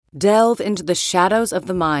Delve into the shadows of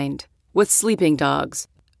the mind with Sleeping Dogs,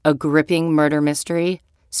 a gripping murder mystery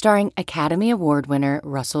starring Academy Award winner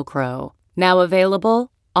Russell Crowe. Now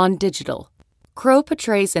available on digital. Crowe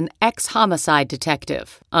portrays an ex-homicide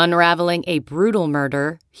detective unraveling a brutal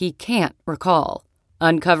murder he can't recall.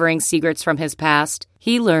 Uncovering secrets from his past,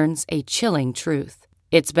 he learns a chilling truth.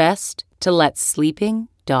 It's best to let sleeping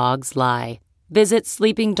dogs lie. Visit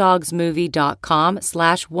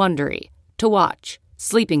sleepingdogsmovie.com/Wondery to watch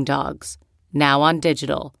Sleeping Dogs, now on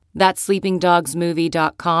digital. That's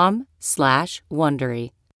sleepingdogsmovie.com/Wondery.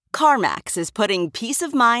 CarMax is putting peace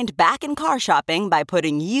of mind back in car shopping by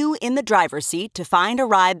putting you in the driver's seat to find a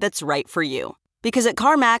ride that's right for you. Because at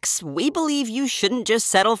CarMax, we believe you shouldn't just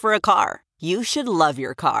settle for a car. You should love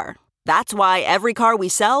your car. That's why every car we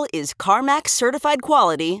sell is CarMax certified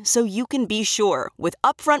quality, so you can be sure with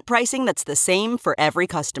upfront pricing that's the same for every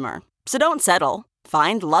customer. So don't settle.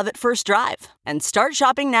 Find love at first drive and start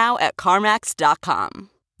shopping now at CarMax.com.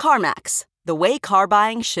 CarMax, the way car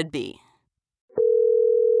buying should be.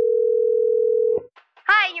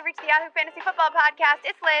 Hi, you reached the Yahoo Fantasy Football Podcast.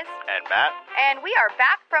 It's Liz. And Matt. And we are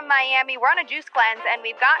back from Miami. We're on a juice cleanse, and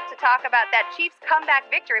we've got to talk about that Chiefs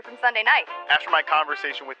comeback victory from Sunday night. After my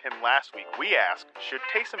conversation with him last week, we asked, should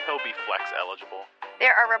Taysom Hill be flex eligible?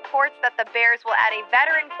 There are reports that the Bears will add a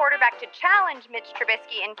veteran quarterback to challenge Mitch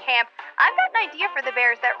Trubisky in camp. I've got an idea for the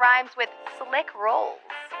Bears that rhymes with slick rolls.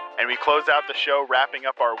 And we close out the show wrapping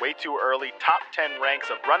up our way too early top 10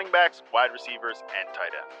 ranks of running backs, wide receivers, and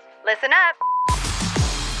tight ends. Listen up.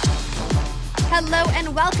 Hello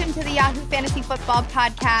and welcome to the Yahoo Fantasy Football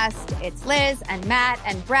Podcast. It's Liz and Matt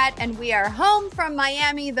and Brett, and we are home from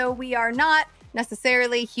Miami, though we are not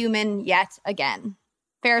necessarily human yet again.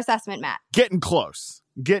 Fair assessment, Matt? Getting close,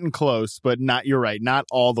 but not, you're right, not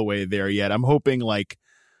all the way there yet. I'm hoping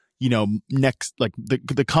next,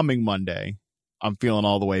 the coming Monday, I'm feeling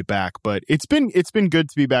all the way back, but it's been good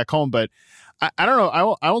to be back home. But I don't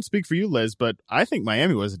know. I won't speak for you, Liz, but I think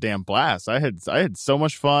Miami was a damn blast. I had so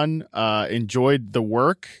much fun, enjoyed the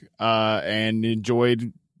work, and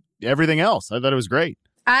enjoyed everything else. I thought it was great.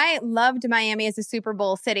 I loved Miami as a Super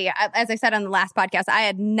Bowl city. As I said on the last podcast, I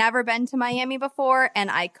had never been to Miami before,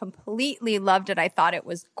 and I completely loved it. I thought it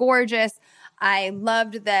was gorgeous. I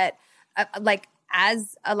loved that,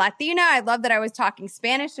 as a Latina, I love that I was talking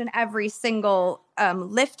Spanish in every single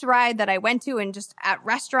Lyft ride that I went to, and just at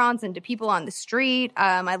restaurants and to people on the street.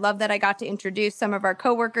 I love that I got to introduce some of our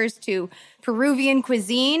coworkers to Peruvian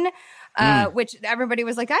cuisine, which everybody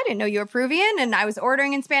was like, I didn't know you were Peruvian, and I was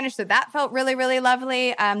ordering in Spanish, so that felt really, really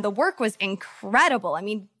lovely. The work was incredible. I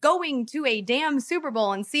mean, going to a damn Super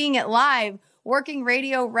Bowl and seeing it live, working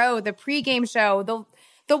Radio Row, the pregame show,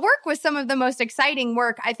 the work was some of the most exciting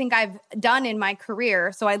work I think I've done in my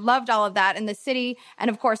career. So I loved all of that. And the city, and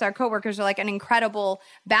of course, our coworkers are like an incredible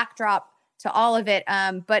backdrop to all of it.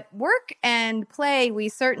 But work and play, we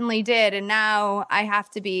certainly did. And now I have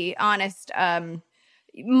to be honest.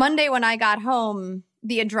 Monday when I got home,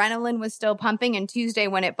 the adrenaline was still pumping. And Tuesday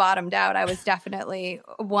when it bottomed out, I was definitely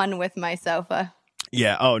one with my sofa.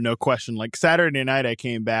 Yeah. Oh, no question. Like Saturday night, I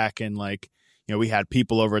came back and we had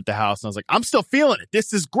people over at the house, and I was like, I'm still feeling it.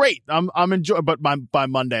 This is great. I'm enjoying. But by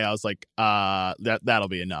Monday, I was like, that'll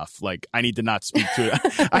be enough. Like, I need to not speak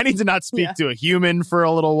to I need to not speak to a human for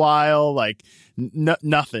a little while. Like,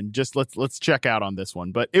 nothing. Just let's check out on this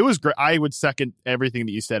one. But it was great. I would second everything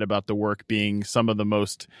that you said about the work being some of the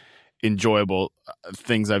most enjoyable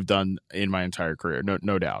things I've done in my entire career.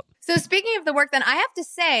 No doubt. So speaking of the work, then I have to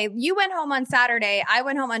say, you went home on Saturday. I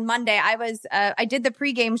went home on Monday. I did the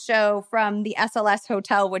pregame show from the SLS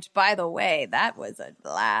Hotel, which, by the way, that was a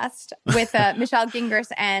blast, with Michelle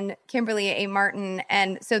Gingras and Kimberly A. Martin.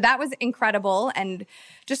 And so that was incredible. And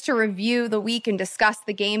just to review the week and discuss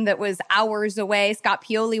the game that was hours away, Scott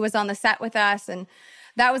Pioli was on the set with us, and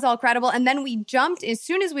that was all credible. And then we jumped, as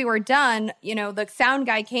soon as we were done, the sound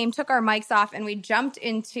guy came, took our mics off, and we jumped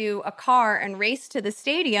into a car and raced to the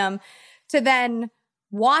stadium to then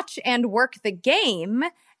watch and work the game.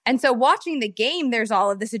 And so watching the game, there's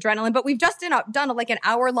all of this adrenaline, but we've just done like an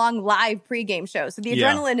hour-long live pregame show. So the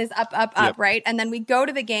adrenaline is up, yep. Right? And then we go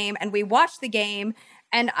to the game and we watch the game.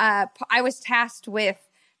 And I was tasked with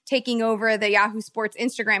taking over the Yahoo Sports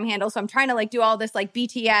Instagram handle. So I'm trying to do all this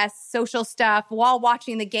BTS social stuff while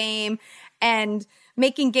watching the game and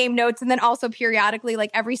making game notes. And then also periodically,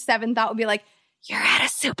 every seventh thought would be like, you're at a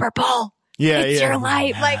Super Bowl. Yeah, it's your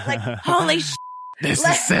life. Holy This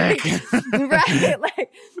is sick. Right?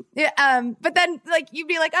 But then you'd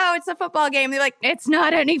be like, oh, it's a football game. They're like, it's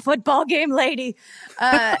not any football game, lady.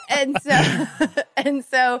 And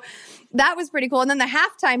so that was pretty cool. And then the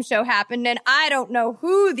halftime show happened, and I don't know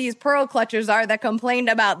who these pearl clutchers are that complained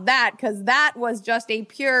about that, because that was just a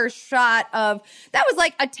pure shot of, that was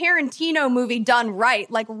like a Tarantino movie done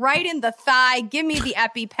right, like right in the thigh. Give me the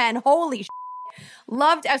EpiPen. Holy shit.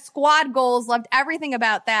 Loved squad goals, loved everything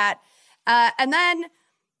about that. And then,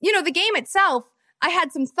 the game itself, I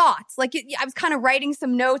had some thoughts. I was kind of writing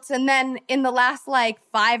some notes, and then in the last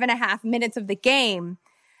 5.5 minutes of the game,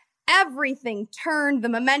 everything turned, the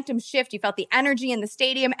momentum shift. You felt the energy in the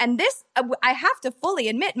stadium. And this, I have to fully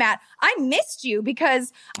admit, Matt, I missed you,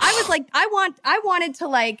 because I was I wanted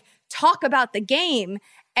to talk about the game.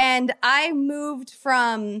 And I moved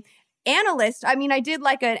from analyst. I mean, I did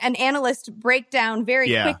an analyst breakdown very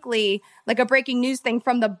quickly, like a breaking news thing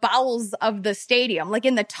from the bowels of the stadium, like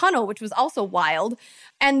in the tunnel, which was also wild.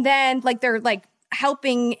 And then they're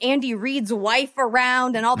helping Andy Reid's wife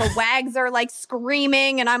around, and all the wags are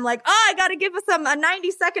screaming, and I'm like, oh, I got to give us a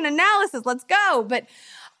 90-second analysis. Let's go. But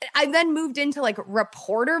I then moved into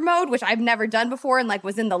reporter mode, which I've never done before, and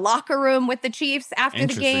was in the locker room with the Chiefs after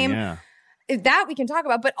the game. Yeah. That we can talk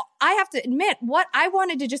about, but I have to admit, what I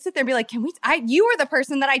wanted to just sit there and be like, you were the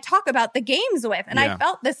person that I talk about the games with. And I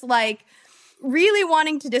felt this really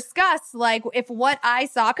wanting to discuss if what I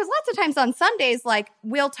saw, because lots of times on Sundays,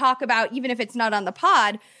 we'll talk about, even if it's not on the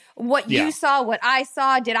pod, what you saw, what I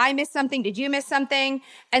saw. Did I miss something? Did you miss something?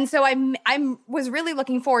 And so I was really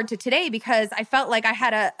looking forward to today, because I felt like I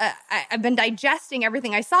had I've been digesting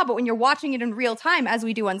everything I saw, but when you're watching it in real time, as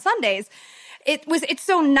we do on Sundays, it's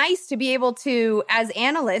so nice to be able to, as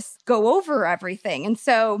analysts, go over everything. And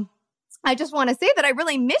so I just want to say that I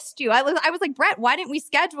really missed you. I was like, Brett, why didn't we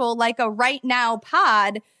schedule a right now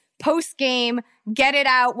pod post game, get it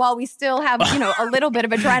out while we still have, a little bit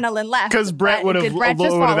of adrenaline left? Because Brett would have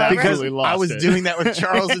absolutely lost. I was doing that with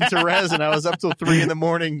Charles and Therese, and I was up till 3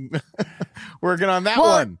 a.m. working on that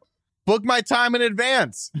one. Book my time in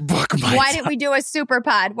advance. Why didn't we do a super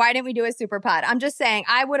pod? I'm just saying,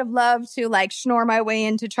 I would have loved to snore my way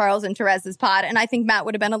into Charles and Therese's pod, and I think Matt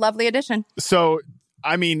would have been a lovely addition. So,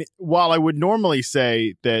 I mean, while I would normally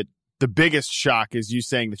say that the biggest shock is you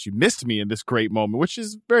saying that you missed me in this great moment, which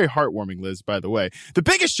is very heartwarming, Liz, by the way. The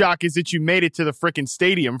biggest shock is that you made it to the frickin'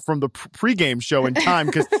 stadium from the pregame show in time,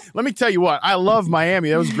 because let me tell you what, I love Miami.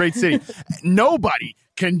 That was a great city. Nobody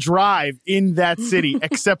can drive in that city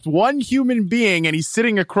except one human being, and he's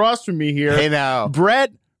sitting across from me here. Hey now.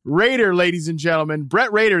 Brett Rader, ladies and gentlemen.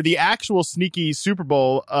 Brett Rader, the actual sneaky Super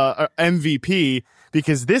Bowl MVP,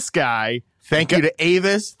 because this guy... Thank you to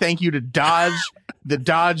Avis. Thank you to Dodge. The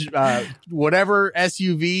Dodge, whatever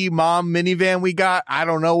SUV mom minivan we got. I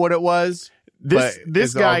don't know what it was.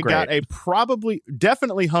 This guy got a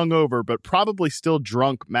definitely hungover, but probably still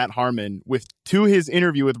drunk Matt Harmon to his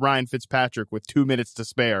interview with Ryan Fitzpatrick with 2 minutes to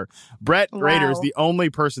spare. Brett Rader is the only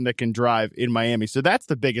person that can drive in Miami. So that's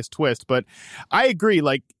the biggest twist. But I agree,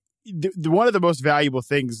 one of the most valuable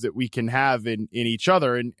things that we can have in each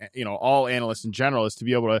other, and all analysts in general, is to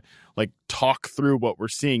be able to talk through what we're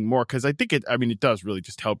seeing more, because I think it does really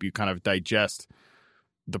just help you kind of digest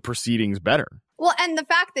the proceedings better. Well, and the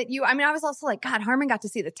fact that I was also like, God, Harmon got to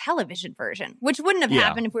see the television version, which wouldn't have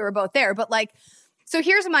happened if we were both there. But so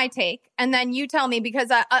here's my take, and then you tell me, because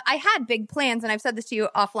I had big plans, and I've said this to you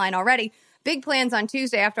offline already. Big plans on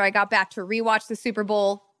Tuesday after I got back to rewatch the Super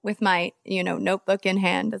Bowl with my, notebook in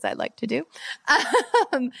hand, as I like to do,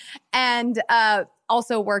 and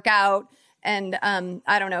also work out and,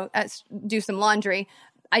 I don't know, do some laundry.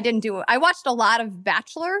 I watched a lot of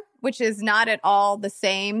Bachelor, which is not at all the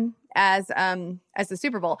same as the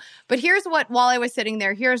Super Bowl. But while I was sitting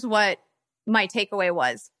there, here's what my takeaway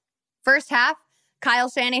was. First half, Kyle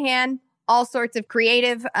Shanahan, all sorts of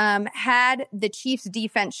creative, had the Chiefs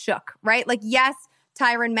defense shook, right? Yes,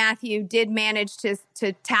 Tyrann Mathieu did manage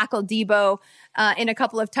to tackle Debo in a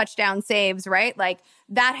couple of touchdown saves, right?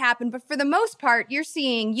 That happened. But for the most part, you're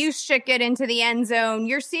seeing Juszczyk get into the end zone.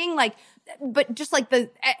 You're seeing but just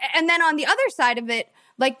and then on the other side of it,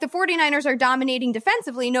 the 49ers are dominating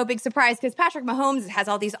defensively, no big surprise, because Patrick Mahomes has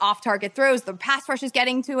all these off-target throws. The pass rush is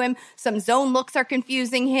getting to him. Some zone looks are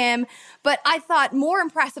confusing him. But I thought more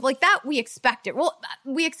impressive, that we expected. Well,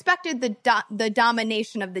 we expected the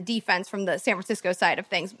domination of the defense from the San Francisco side of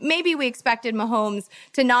things. Maybe we expected Mahomes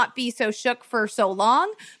to not be so shook for so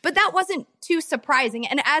long, but that wasn't too surprising.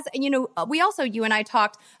 And as you know, you and I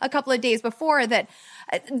talked a couple of days before that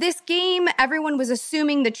this game, everyone was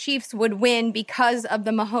assuming the Chiefs would win because of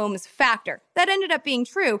the Mahomes factor. That ended up being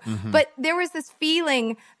true. But there was this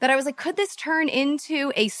feeling that I was like, could this turn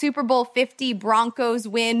into a Super Bowl 50 Broncos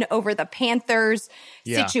win over the Panthers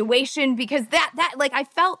situation? Because that like I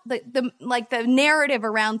felt the narrative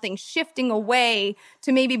around things shifting away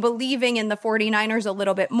to maybe believing in the 49ers a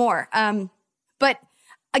little bit more. But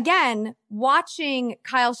again, watching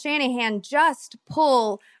Kyle Shanahan just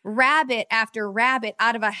pull rabbit after rabbit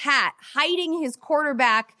out of a hat, hiding his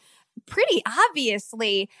quarterback pretty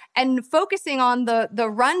obviously and focusing on the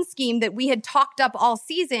run scheme that we had talked up all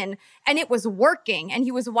season, and it was working and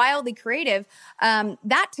he was wildly creative.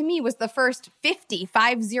 That to me was the first 50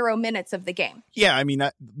 minutes of the game. Yeah, I mean,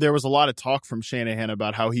 there was a lot of talk from Shanahan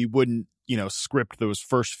about how he wouldn't, script those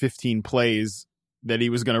first 15 plays that he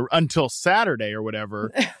was going to until Saturday or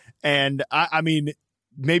whatever. And I mean,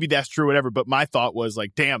 maybe that's true, whatever. But my thought was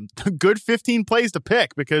like, damn, good 15 plays to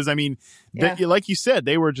pick, because I mean, like you said,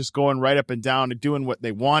 they were just going right up and down and doing what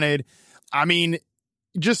they wanted. I mean,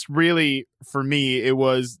 just really for me, it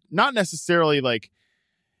was not necessarily like,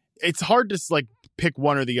 it's hard to like pick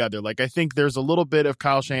one or the other. Like, I think there's a little bit of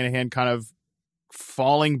Kyle Shanahan kind of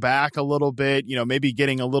falling back a little bit, maybe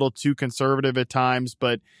getting a little too conservative at times,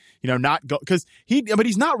 but not go because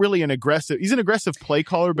he's not really he's an aggressive play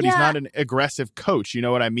caller, but he's not an aggressive coach. You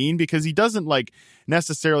know what I mean? Because he doesn't like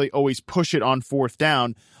necessarily always push it on fourth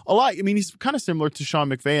down a lot. I mean, he's kind of similar to Sean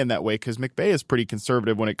McVay in that way, because McVay is pretty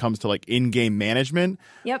conservative when it comes to like in-game management,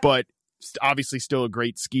 but obviously still a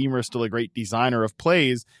great schemer, still a great designer of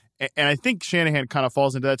plays. And I think Shanahan kind of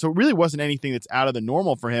falls into that. So it really wasn't anything that's out of the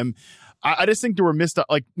normal for him. I just think there were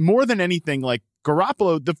like more than anything, like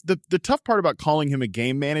Garoppolo, the tough part about calling him a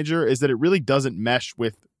game manager is that it really doesn't mesh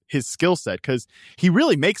with his skill set, because he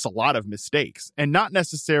really makes a lot of mistakes, and not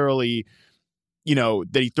necessarily, that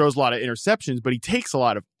he throws a lot of interceptions, but he takes a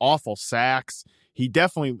lot of awful sacks. He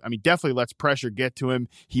definitely lets pressure get to him.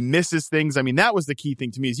 He misses things. I mean, that was the key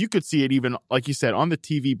thing to me, is you could see it even, like you said, on the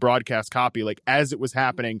TV broadcast copy, like as it was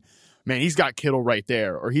happening, man, he's got Kittle right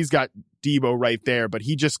there, or he's got Debo right there, but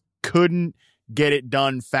he just couldn't get it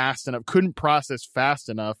done fast enough, couldn't process fast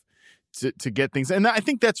enough to get things. And I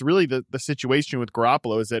think that's really the situation with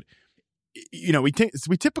Garoppolo, is that,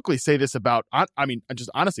 we typically say this about, I mean,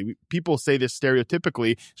 just honestly, people say this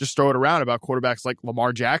stereotypically, just throw it around about quarterbacks like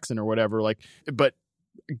Lamar Jackson or whatever, like, but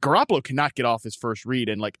Garoppolo cannot get off his first read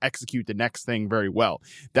and like execute the next thing very well.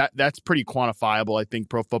 That's pretty quantifiable. I think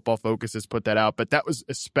Pro Football Focus has put that out, but that was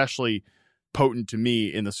especially potent to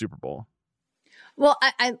me in the Super Bowl. Well,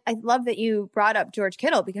 I love that you brought up George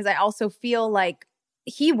Kittle, because I also feel like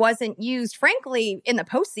he wasn't used, frankly, in the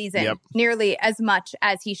postseason nearly as much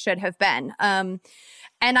as he should have been. And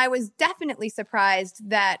I was definitely surprised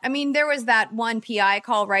that, I mean, there was that one PI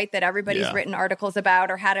call, right, that everybody's written articles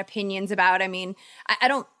about or had opinions about. I mean, I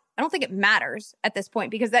don't think it matters at this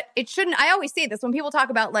point, because that it shouldn't. I always say this when people talk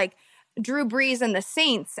about like Drew Brees and the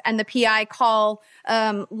Saints and the PI call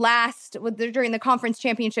during the conference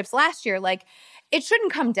championships last year, like, it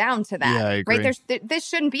shouldn't come down to that, I agree. right? This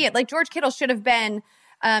shouldn't be it. Like, George Kittle should have been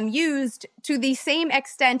used to the same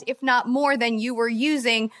extent, if not more, than you were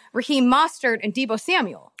using Raheem Mostert and Deebo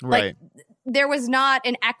Samuel. Right. Like, there was not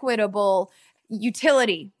an equitable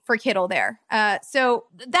utility for Kittle there. So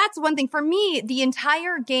that's one thing. For me, the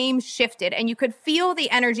entire game shifted, and you could feel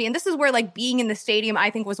the energy. And this is where, like, being in the stadium, I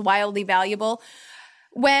think, was wildly valuable.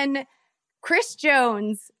 When Chris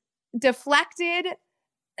Jones deflected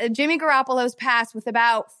Jimmy Garoppolo's pass with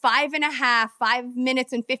about 5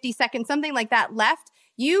 minutes and 50 seconds, something like that left,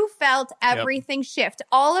 you felt everything shift.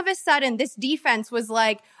 All of a sudden, this defense was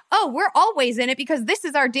like, oh, we're always in it because this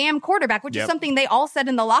is our damn quarterback, which is something they all said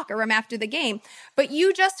in the locker room after the game. But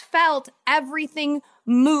you just felt everything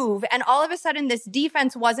move. And all of a sudden, this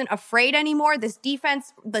defense wasn't afraid anymore. This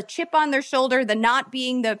defense, the chip on their shoulder, the not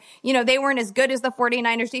being they weren't as good as the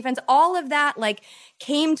 49ers defense. All of that, like,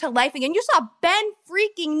 came to life again. You saw Ben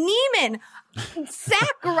freaking Neiman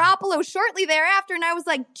sack Garoppolo shortly thereafter. And I was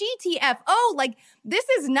like, GTFO, like, this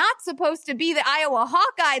is not supposed to be the Iowa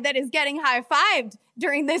Hawkeye that is getting high-fived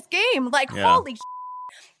during this game. Like, holy shit.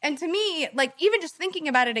 And to me, like, even just thinking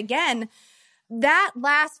about it again, that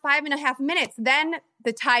last 5.5 minutes, then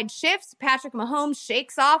the tide shifts. Patrick Mahomes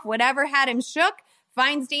shakes off whatever had him shook,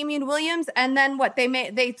 finds Damian Williams, and then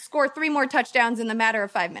they score 3 more touchdowns in the matter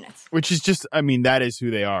of 5 minutes. Which is just, I mean, that is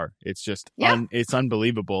who they are. It's just, it's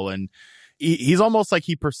unbelievable. And he's almost like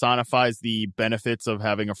he personifies the benefits of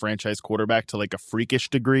having a franchise quarterback to like a freakish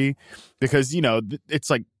degree, because, it's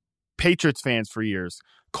like Patriots fans for years,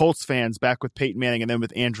 Colts fans back with Peyton Manning, and then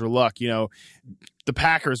with Andrew Luck, the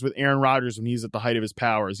Packers with Aaron Rodgers when he's at the height of his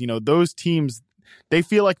powers. Those teams, they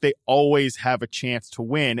feel like they always have a chance to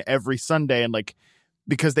win every Sunday, and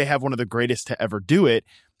because they have one of the greatest to ever do it.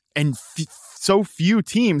 And so few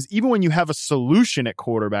teams, even when you have a solution at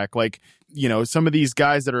quarterback, some of these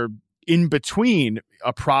guys that are in between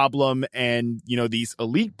a problem and, these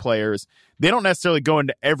elite players, they don't necessarily go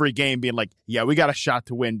into every game being like, yeah, we got a shot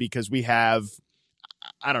to win because we have,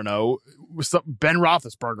 I don't know, Ben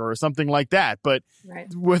Roethlisberger or something like that. But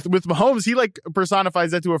with Mahomes, he personifies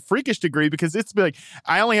that to a freakish degree, because it's like,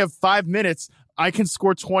 I only have 5 minutes. I can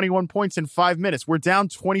score 21 points in 5 minutes. We're down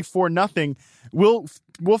 24-0. We'll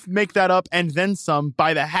make that up and then some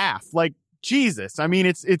by the half. Jesus. I mean,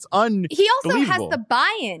 it's unbelievable. He also has the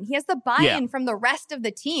buy-in. He has the buy-in from the rest of the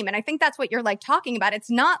team. And I think that's what you're talking about. It's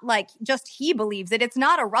not just he believes it. It's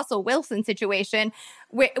not a Russell Wilson situation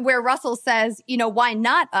where Russell says, why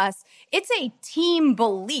not us? It's a team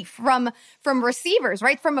belief from receivers,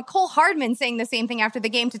 right? From Mecole Hardman saying the same thing after the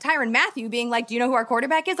game to Tyrann Mathieu being like, do you know who our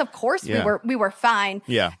quarterback is? Of course we were fine.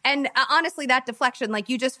 Yeah. And honestly, that deflection,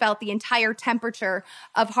 you just felt the entire temperature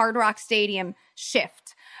of Hard Rock Stadium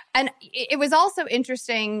shift. And it was also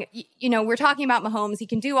interesting, we're talking about Mahomes. He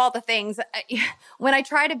can do all the things. When I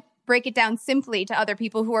try to break it down simply to other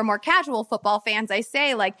people who are more casual football fans, I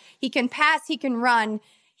say, he can pass, he can run,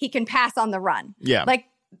 he can pass on the run. Yeah.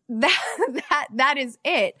 That is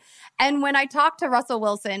it. And when I talked to Russell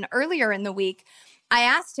Wilson earlier in the week, I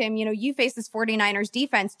asked him, you face this 49ers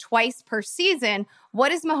defense twice per season.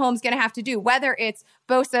 What is Mahomes going to have to do? Whether it's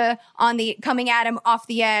Bosa coming at him off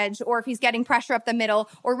the edge, or if he's getting pressure up the middle,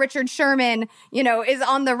 or Richard Sherman, is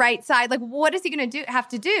on the right side. What is he going to have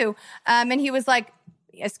to do? And he was like,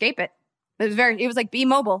 escape it. It was like, be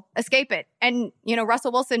mobile, escape it. And,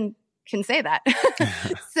 Russell Wilson can say that.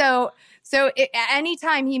 So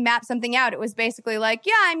anytime he mapped something out, it was basically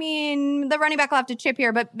the running back will have to chip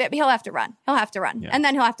here, but he'll have to run. Yeah. And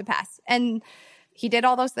then he'll have to pass. And he did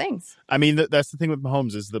all those things. I mean, that's the thing with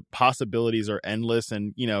Mahomes, is the possibilities are endless.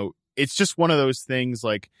 And, it's just one of those things,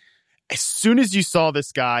 as soon as you saw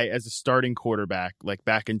this guy as a starting quarterback,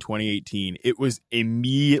 back in 2018, it was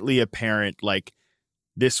immediately apparent,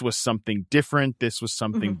 this was something different. This was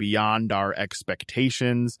something beyond our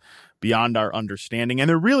expectations, beyond our understanding. And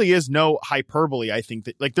there really is no hyperbole. I think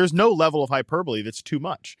that there's no level of hyperbole that's too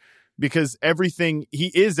much, because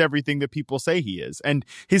he is everything that people say he is. And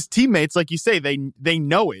his teammates, like you say, they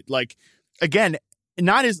know it. Again,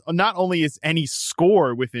 not only is any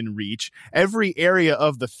score within reach, every area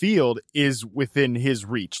of the field is within his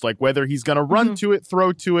reach. Whether he's going to run to it,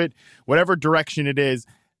 throw to it, whatever direction it is,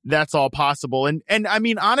 that's all possible. And I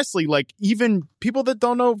mean, honestly, even people that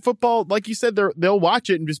don't know football, like you said, they'll watch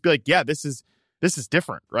it and just be like, yeah, this is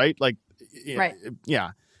different, right? Right.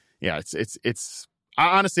 Yeah. It's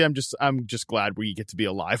honestly, I'm just glad we get to be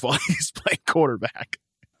alive while he's playing quarterback.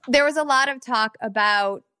 There was a lot of talk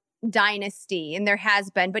about dynasty, and there has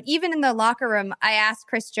been, but even in the locker room, I asked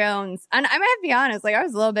Chris Jones, and I might have to be honest, I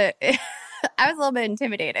was a little bit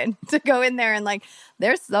intimidated to go in there and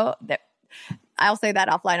I'll say that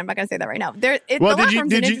offline. I'm not going to say that right now.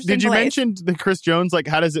 Did you mention the Chris Jones?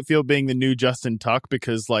 How does it feel being the new Justin Tuck?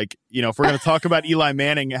 Because if we're going to talk about Eli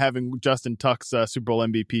Manning having Justin Tuck's Super Bowl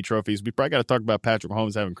MVP trophies, we probably got to talk about Patrick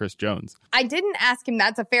Mahomes having Chris Jones. I didn't ask him.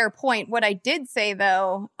 That's a fair point. What I did say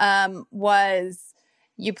though, was,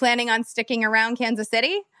 you planning on sticking around Kansas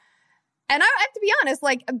City? And I have to be honest,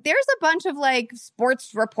 there's a bunch of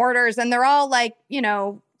sports reporters, and they're all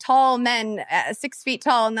tall men, 6 feet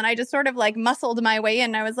tall. And then I just sort of muscled my way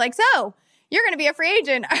in. I was like, so you're going to be a free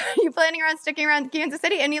agent. Are you planning on sticking around Kansas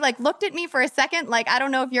City? And he looked at me for a second. I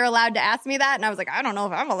don't know if you're allowed to ask me that. And I was like, I don't know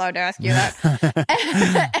if I'm allowed to ask you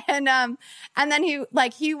that. and then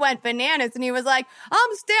he went bananas, and he was like, I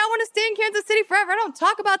want to stay in Kansas City forever. I don't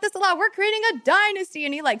talk about this a lot. We're creating a dynasty.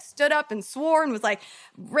 And he stood up and swore and was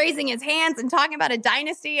raising his hands and talking about a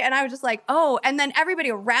dynasty. And I was just like, oh, and then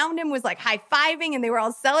everybody around him was high-fiving, and they were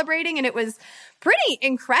all celebrating. And it was pretty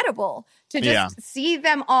incredible to just see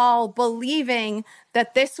them all believing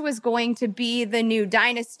that this was going to be the new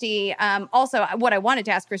dynasty. Also, what I wanted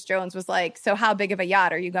to ask Chris Jones was so how big of a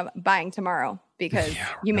yacht are you buying tomorrow? Because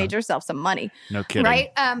you made yourself some money. No kidding.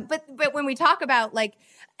 Right? But when we talk about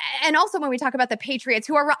and also when we talk about the Patriots,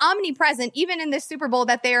 who are omnipresent, even in this Super Bowl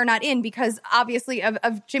that they are not in, because obviously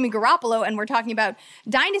of Jimmy Garoppolo, and we're talking about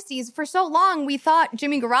dynasties. For so long, we thought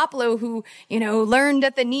Jimmy Garoppolo, who, learned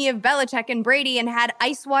at the knee of Belichick and Brady and had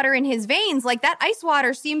ice water in his veins, that ice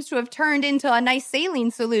water seems to have turned into a nice saline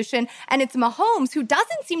solution. And it's Mahomes, who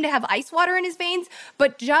doesn't seem to have ice water in his veins,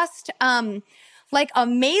 but just like a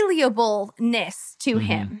malleableness to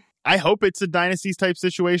him. I hope it's a Dynasties type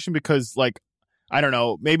situation because, like, I don't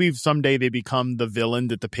know, maybe someday they become the villain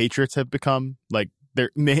that the Patriots have become. Like,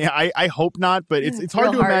 I hope not, but it's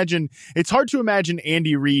hard to imagine. It's hard to imagine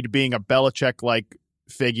Andy Reid being a Belichick-like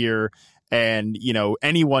figure and, you know,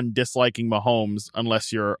 anyone disliking Mahomes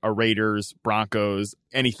unless you're a Raiders, Broncos,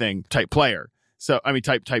 anything type player. So, I mean,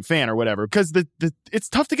 type fan or whatever, because it's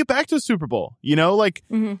tough to get back to a Super Bowl, you know, like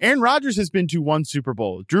Aaron Rodgers has been to one Super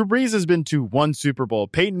Bowl. Drew Brees has been to one Super Bowl.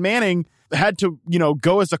 Peyton Manning had to, you know,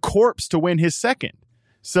 go as a corpse to win his second.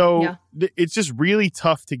 So it's just really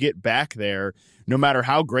tough to get back there, no matter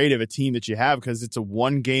how great of a team that you have, because it's a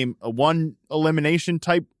one elimination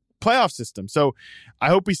type playoff system. So I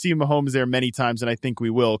hope we see Mahomes there many times, and I think we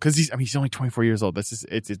will, because he's only 24 years old. That's just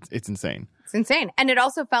it's insane. It's insane. And it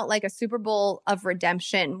also felt like a Super Bowl of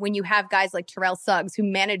redemption when you have guys like Terrell Suggs who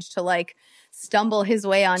managed to like stumble his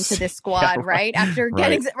way onto this squad, right? After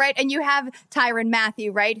getting right. And you have Tyrann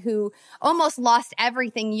Mathieu, right, who almost lost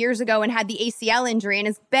everything years ago and had the ACL injury and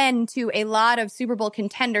has been to a lot of Super Bowl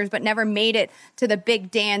contenders, but never made it to the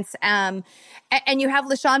big dance. And you have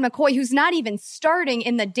LaShawn McCoy, who's not even starting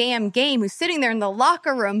in the damn game, who's sitting there in the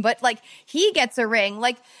locker room, but like he gets a ring.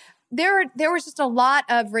 Like there was just a lot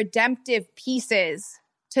of redemptive pieces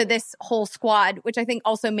to this whole squad, which I think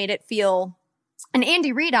also made it feel, and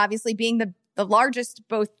Andy Reid obviously being the largest,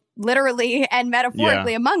 both literally and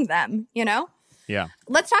metaphorically among them, you know? Yeah.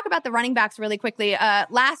 Let's talk about the running backs really quickly.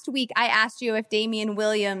 Last week, I asked you if Damian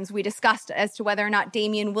Williams, we discussed as to whether or not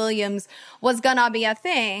Damian Williams was going to be a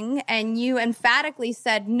thing. And you emphatically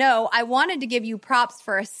said no. I wanted to give you props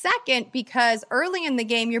for a second because early in the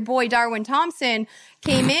game, your boy Darwin Thompson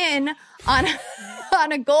came in on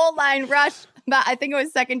a goal line rush. But I think it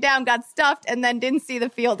was second down, got stuffed, and then didn't see the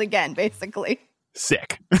field again, basically.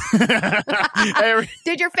 Sick.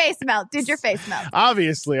 Did your face melt?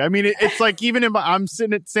 Obviously. I mean, it's like even I'm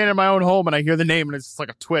standing in my own home and I hear the name and it's just like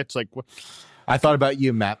a twitch. Like, I thought about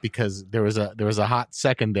you, Matt, because there was a hot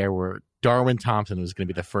second there where Darwin Thompson was going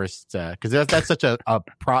to be the first, because that's such a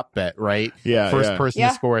prop bet, right? Yeah. First person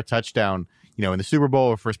to score a touchdown, you know, in the Super Bowl,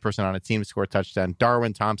 or first person on a team to score a touchdown.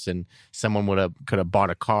 Darwin Thompson, someone could have bought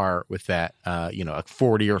a car with that, you know, a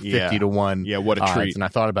 40 or 50 to 1. Yeah, what a treat. And I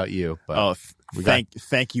thought about you. But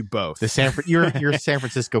thank you both. Your San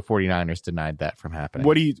Francisco 49ers denied that from happening.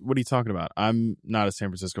 What are you talking about? I'm not a San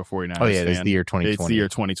Francisco 49ers fan. It's the year 2020. It's the year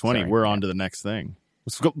 2020. Sorry. We're on to the next thing.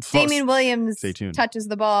 Damian Williams touches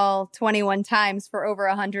the ball 21 times for over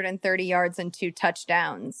 130 yards and 2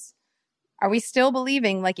 touchdowns. Are we still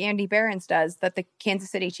believing, like Andy Behrens does, that the Kansas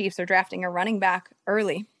City Chiefs are drafting a running back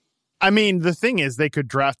early? I mean, the thing is, they could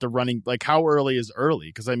draft a running, like, how early is early?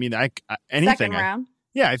 Because, I mean, anything. Second round?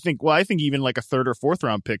 I think even like a 3rd or 4th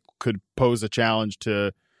round pick could pose a challenge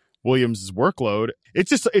to Williams' workload.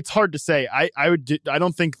 It's hard to say. I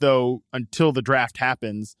don't think, though, until the draft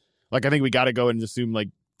happens, like, I think we got to go and assume, like,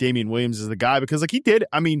 Damian Williams is the guy, because, like,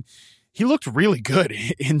 he looked really good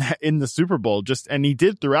in the Super Bowl, and he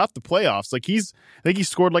did throughout the playoffs. Like I think he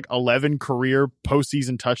scored like 11 career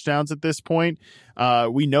postseason touchdowns at this point.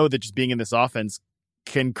 We know that just being in this offense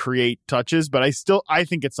can create touches, but I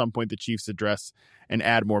think at some point the Chiefs address and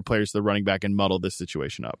add more players to the running back and muddle this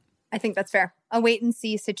situation up. I think that's fair. A wait and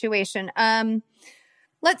see situation.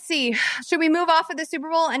 Let's see. Should we move off of the Super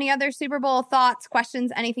Bowl? Any other Super Bowl thoughts,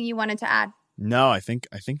 questions, anything you wanted to add? No, I think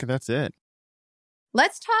that's it.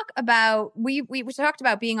 Let's talk about, we talked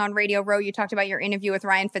about being on Radio Row. You talked about your interview with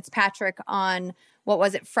Ryan Fitzpatrick on, what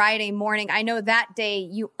was it, Friday morning. I know that day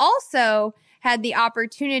you also had the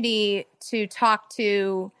opportunity to talk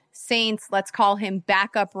to Saints, let's call him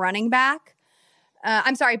backup running back.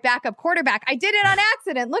 Backup quarterback. I did it on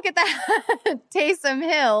accident. Look at that. Taysom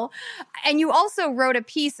Hill. And you also wrote a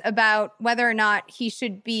piece about whether or not he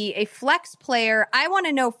should be a flex player. I want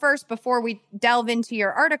to know first, before we delve into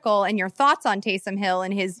your article and your thoughts on Taysom Hill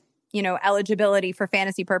and his, you know, eligibility for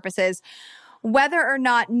fantasy purposes, whether or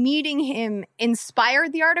not meeting him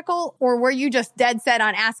inspired the article, or were you just dead set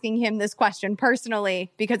on asking him this question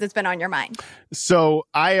personally because it's been on your mind? So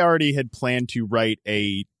I already had planned to write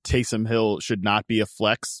a Taysom Hill should not be a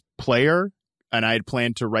flex player, and I had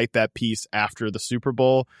planned to write that piece after the Super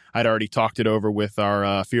Bowl. I'd already talked it over with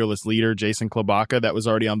our fearless leader, Jason Klobaka. That was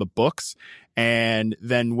already on the books. And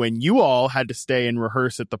then when you all had to stay and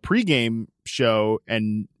rehearse at the pregame show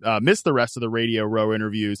and miss the rest of the Radio Row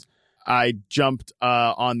interviews, I jumped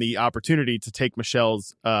on the opportunity to take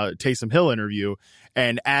Michelle's Taysom Hill interview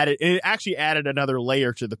and it actually added another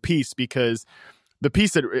layer to the piece, because the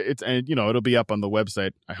piece that it'll be up on the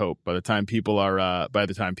website, I hope, by the time people are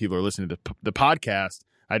listening to the podcast.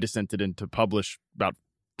 I just sent it in to publish about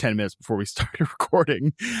 10 minutes before we started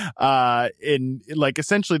recording. In like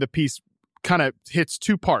essentially the piece kind of hits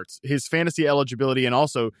two parts, his fantasy eligibility and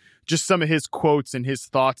also just some of his quotes and his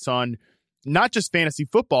thoughts on not just fantasy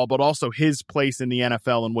football, but also his place in the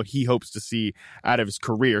NFL and what he hopes to see out of his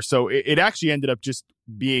career. So it actually ended up just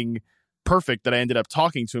being perfect that I ended up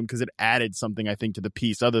talking to him because it added something, I think, to the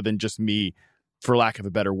piece other than just me, for lack of a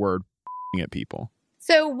better word, at people.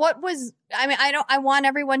 So I want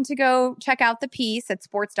everyone to go check out the piece at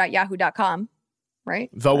sports.yahoo.com, right?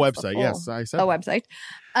 The website. Yes, I said the website.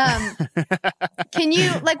 Can you,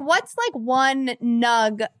 what's one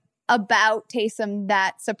nug about Taysom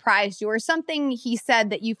that surprised you or something he said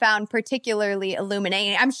that you found particularly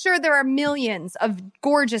illuminating? I'm sure there are millions of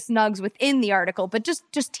gorgeous nugs within the article, but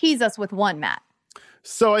just tease us with one, Matt.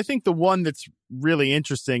 So I think the one that's really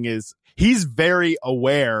interesting is he's very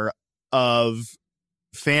aware of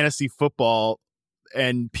fantasy football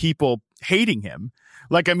and people hating him.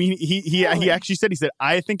 He actually said,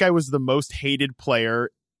 I think I was the most hated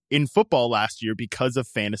player in football last year because of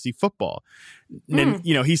fantasy football. And,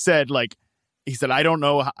 he said, I don't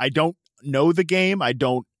know the game. I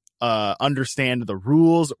don't understand the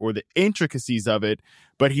rules or the intricacies of it,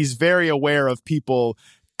 but he's very aware of people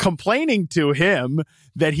complaining to him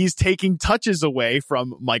that he's taking touches away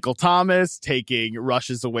from Michael Thomas, taking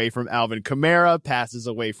rushes away from Alvin Kamara, passes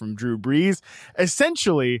away from Drew Brees.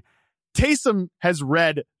 Essentially, Taysom has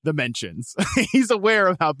read the mentions. He's aware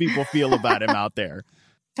of how people feel about him out there.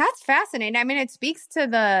 That's fascinating. I mean, it speaks to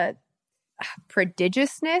the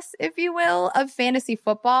prodigiousness, if you will, of fantasy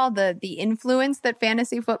football, the influence that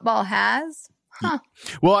fantasy football has. Huh.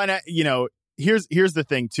 Well, and here's the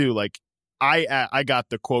thing too. I got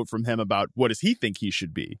the quote from him about what does he think he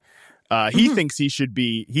should be. He thinks he should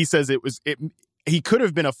be. He says he could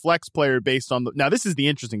have been a flex player based on now this is the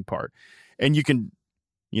interesting part, and you can,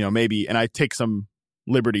 maybe, and I take some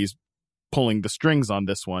liberties pulling the strings on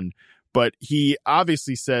this one. But he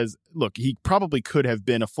obviously says, look, he probably could have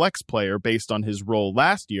been a flex player based on his role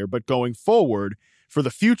last year, but going forward for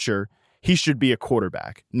the future, he should be a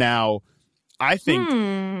quarterback. Now, I think,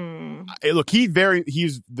 look,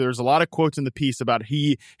 there's a lot of quotes in the piece about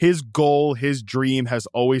his goal, his dream has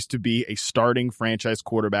always to be a starting franchise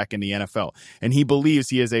quarterback in the NFL. And he believes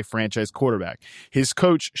he is a franchise quarterback. His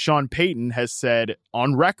coach, Sean Payton, has said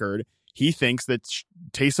on record, he thinks that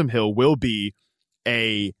Taysom Hill will be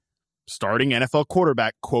a starting NFL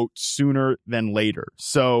quarterback, quote, sooner than later.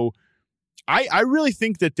 So I really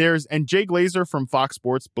think that and Jay Glazer from Fox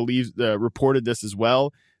Sports reported this as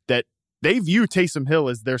well, that they view Taysom Hill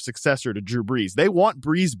as their successor to Drew Brees. They want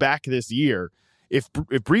Brees back this year. If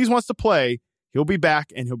Brees wants to play, he'll be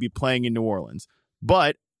back and he'll be playing in New Orleans.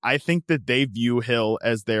 But I think that they view Hill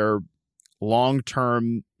as their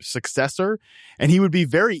long-term successor, and he would be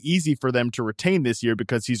very easy for them to retain this year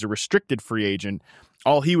because he's a restricted free agent.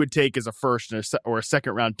 All he would take is a first or a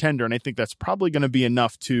second round tender, and I think that's probably going to be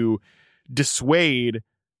enough to dissuade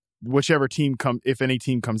whichever team if any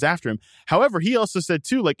team comes after him. However, he also said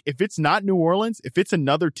too, if it's not New Orleans, if it's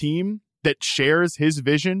another team that shares his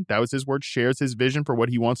vision, that was his word, shares his vision for what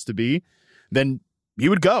he wants to be, then he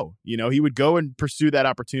would go. He would go and pursue that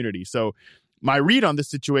opportunity. So my read on this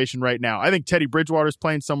situation right now, I think Teddy Bridgewater's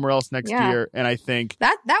playing somewhere else next year, and I think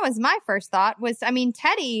that was my first thought.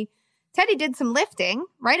 Teddy did some lifting,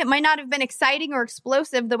 right? It might not have been exciting or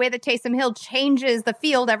explosive the way that Taysom Hill changes the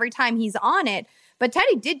field every time he's on it, but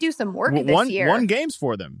Teddy did do some work this year. Won games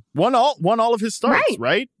for them. Won all of his starts,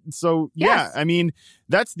 right? So yes. I mean,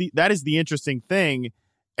 that is the interesting thing.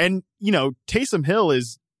 And Taysom Hill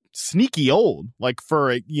is sneaky old.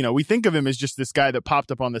 We think of him as just this guy that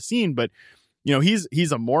popped up on the scene, but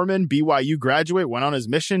he's a Mormon, BYU graduate, went on his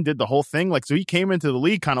mission, did the whole thing. So he came into the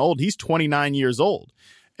league kind of old. He's 29 years old.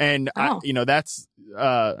 And that's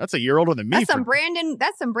a year older than me. That's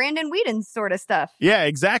some Brandon Whedon sort of stuff. Yeah,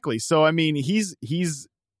 exactly. So I mean, he's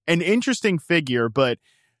an interesting figure, but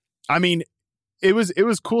I mean, it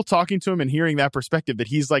was cool talking to him and hearing that perspective that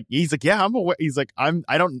he's like, yeah, I'm aware. He's like,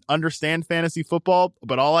 I don't understand fantasy football,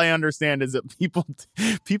 but all I understand is that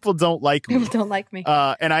people don't like me. People don't like me.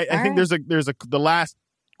 And I think there's the last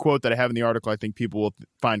quote that I have in the article I think people will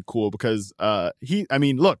find cool because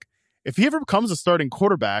look, if he ever becomes a starting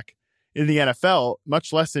quarterback in the NFL,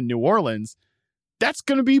 much less in New Orleans, that's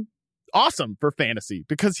going to be awesome for fantasy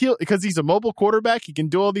because he's a mobile quarterback. He can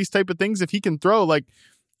do all these type of things. If he can throw,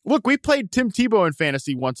 look, we played Tim Tebow in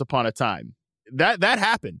fantasy once upon a time. That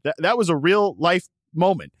happened. That was a real life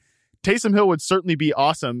moment. Taysom Hill would certainly be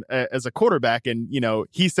awesome as a quarterback. And,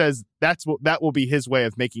 he says that will be his way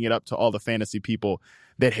of making it up to all the fantasy people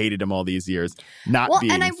that hated him all these years, not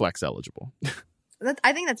being flex eligible.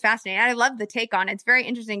 I think that's fascinating. I love the take on it. It's a very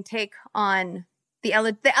interesting take on the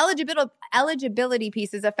eligibility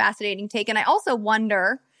piece is a fascinating take. And I also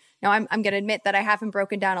wonder, now I'm going to admit that I haven't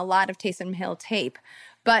broken down a lot of Taysom Hill tape,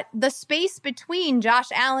 but the space between Josh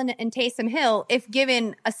Allen and Taysom Hill, if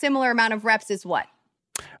given a similar amount of reps, is what?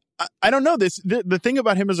 I don't know this. The thing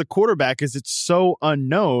about him as a quarterback is it's so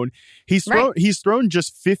unknown. He's thrown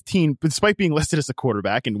just 15, despite being listed as a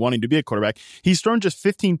quarterback and wanting to be a quarterback. He's thrown just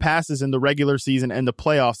 15 passes in the regular season and the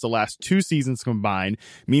playoffs the last 2 seasons combined.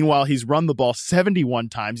 Meanwhile, he's run the ball 71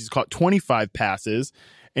 times. He's caught 25 passes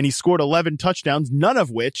and he scored 11 touchdowns, none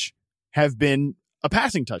of which have been a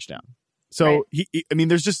passing touchdown. So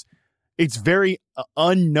it's very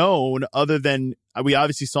unknown. Other than we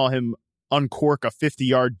obviously saw him uncork a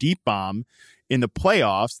 50-yard deep bomb in the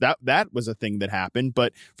playoffs. That was a thing that happened.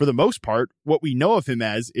 But for the most part, what we know of him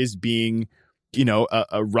as is being,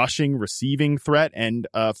 a rushing, receiving threat and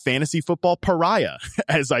a fantasy football pariah,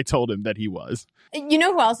 as I told him that he was. You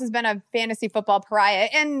know who else has been a fantasy football pariah?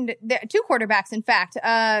 And 2 quarterbacks, in fact,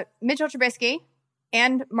 Mitchell Trubisky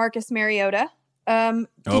and Marcus Mariota.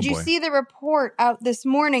 Did you see the report out this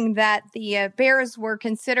morning that the Bears were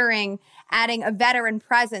considering adding a veteran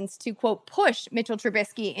presence to, quote, push Mitchell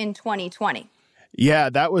Trubisky in 2020? Yeah,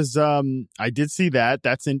 that was, I did see that.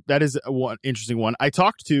 That is one interesting one. I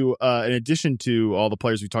talked to, in addition to all the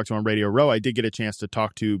players we talked to on Radio Row, I did get a chance to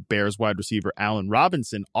talk to Bears wide receiver Allen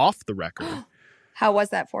Robinson off the record. How was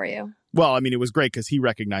that for you? Well, I mean, it was great because he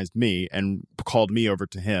recognized me and called me over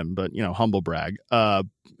to him, but, humble brag.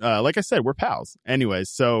 Like I said, we're pals. Anyways,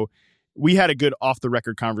 so we had a good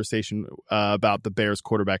off-the-record conversation about the Bears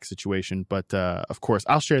quarterback situation, but of course,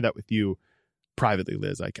 I'll share that with you privately,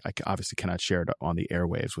 Liz. I obviously cannot share it on the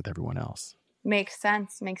airwaves with everyone else. Makes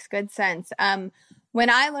sense. Makes good sense. When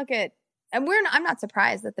I look at, and I'm not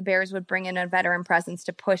surprised that the Bears would bring in a veteran presence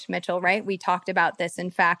to push Mitchell, right? We talked about this,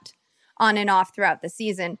 in fact, on and off throughout the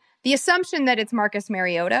season. The assumption that it's Marcus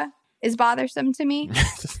Mariota is bothersome to me.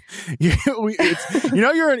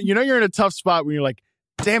 You're in a tough spot when you're like,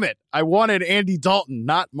 damn it, I wanted Andy Dalton,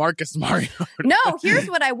 not Marcus Mariota. No, here's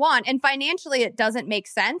what I want. And financially, it doesn't make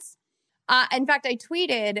sense. In fact, I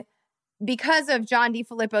tweeted, because of John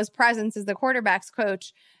DeFilippo's presence as the quarterback's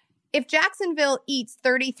coach, if Jacksonville eats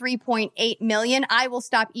 $33.8 million, I will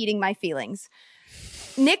stop eating my feelings.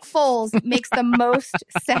 Nick Foles makes the most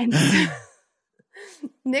sense.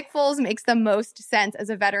 Nick Foles makes the most sense as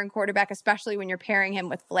a veteran quarterback, especially when you're pairing him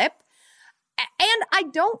with Flip. And I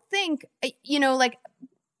don't think,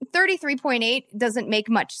 33.8 doesn't make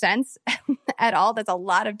much sense at all. That's a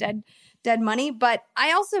lot of dead money. But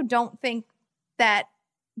I also don't think that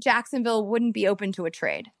Jacksonville wouldn't be open to a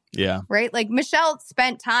trade. Yeah. Right? Like, Michelle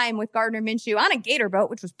spent time with Gardner Minshew on a gator boat,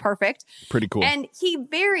 which was perfect. Pretty cool. And he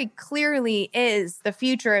very clearly is the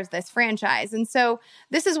future of this franchise. And so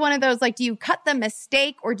this is one of those, do you cut the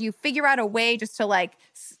mistake, or do you figure out a way just to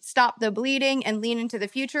stop the bleeding and lean into the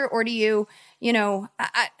future? Or do you,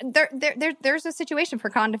 there's a situation for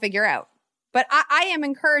Khan to figure out. But I am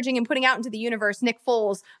encouraging and putting out into the universe Nick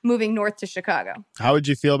Foles moving north to Chicago. How would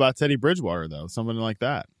you feel about Teddy Bridgewater, though? Someone like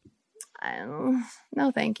that?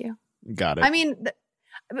 No, thank you. Got it. I mean,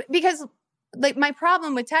 because my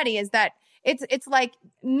problem with Teddy is that it's like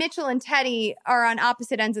Mitchell and Teddy are on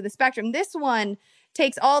opposite ends of the spectrum. This one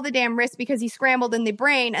takes all the damn risks because he's scrambled in the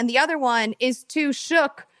brain, and the other one is too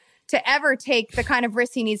shook to ever take the kind of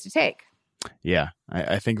risks he needs to take. Yeah,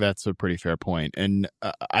 I think that's a pretty fair point. And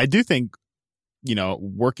I do think,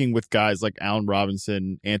 working with guys like Allen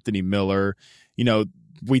Robinson, Anthony Miller,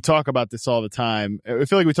 we talk about this all the time. I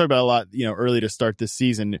feel like we talked about it a lot, early to start this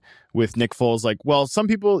season with Nick Foles. Some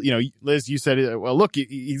people, Liz, you said, well, look,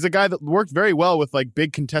 he's a guy that worked very well with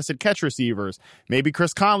big contested catch receivers. Maybe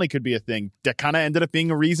Chris Conley could be a thing. That kind of ended up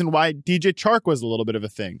being a reason why DJ Chark was a little bit of a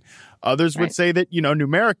thing. Others would say that,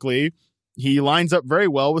 numerically, he lines up very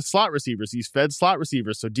well with slot receivers. He's fed slot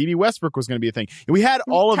receivers. So D.D. Westbrook was going to be a thing. We had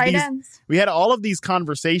all of these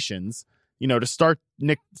conversations, to start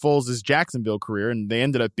Nick Foles' Jacksonville career, and they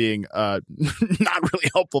ended up being not really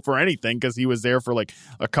helpful for anything because he was there for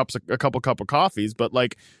a couple cup of coffees. But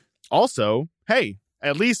also, hey,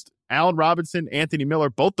 at least Allen Robinson, Anthony Miller,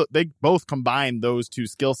 they both combine those two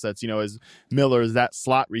skill sets. As Miller is that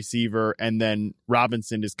slot receiver, and then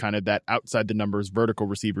Robinson is kind of that outside the numbers vertical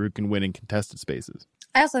receiver who can win in contested spaces.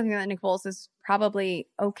 I also think that Nick Foles is probably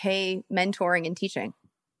okay mentoring and teaching.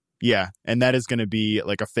 Yeah, and that is going to be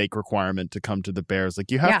a fake requirement to come to the Bears.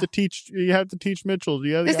 You have to teach Mitchell.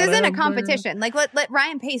 This isn't a competition. Let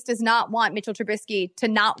Ryan Pace does not want Mitchell Trubisky to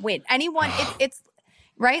not win. It's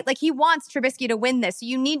right. He wants Trubisky to win this. So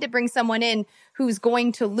you need to bring someone in who's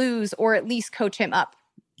going to lose, or at least coach him up.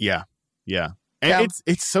 Yeah. And So-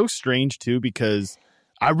 it's so strange too, because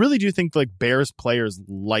I really do think like Bears players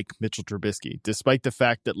like Mitchell Trubisky, despite the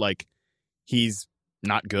fact that like he's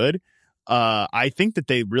not good. I think that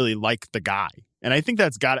they really like the guy, and I think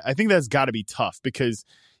that's got to be tough, because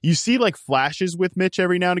you see like flashes with Mitch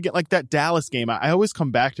every now and again, like that Dallas game. I always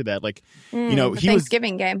come back to that, like you know, the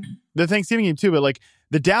Thanksgiving game. The Thanksgiving game too, but like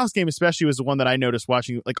the Dallas game especially was the one that I noticed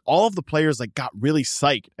watching. Like all of the players like got really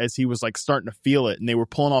psyched as he was like starting to feel it, and they were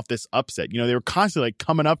pulling off this upset. You know, they were constantly like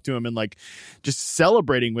coming up to him and like just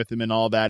celebrating with him and all that.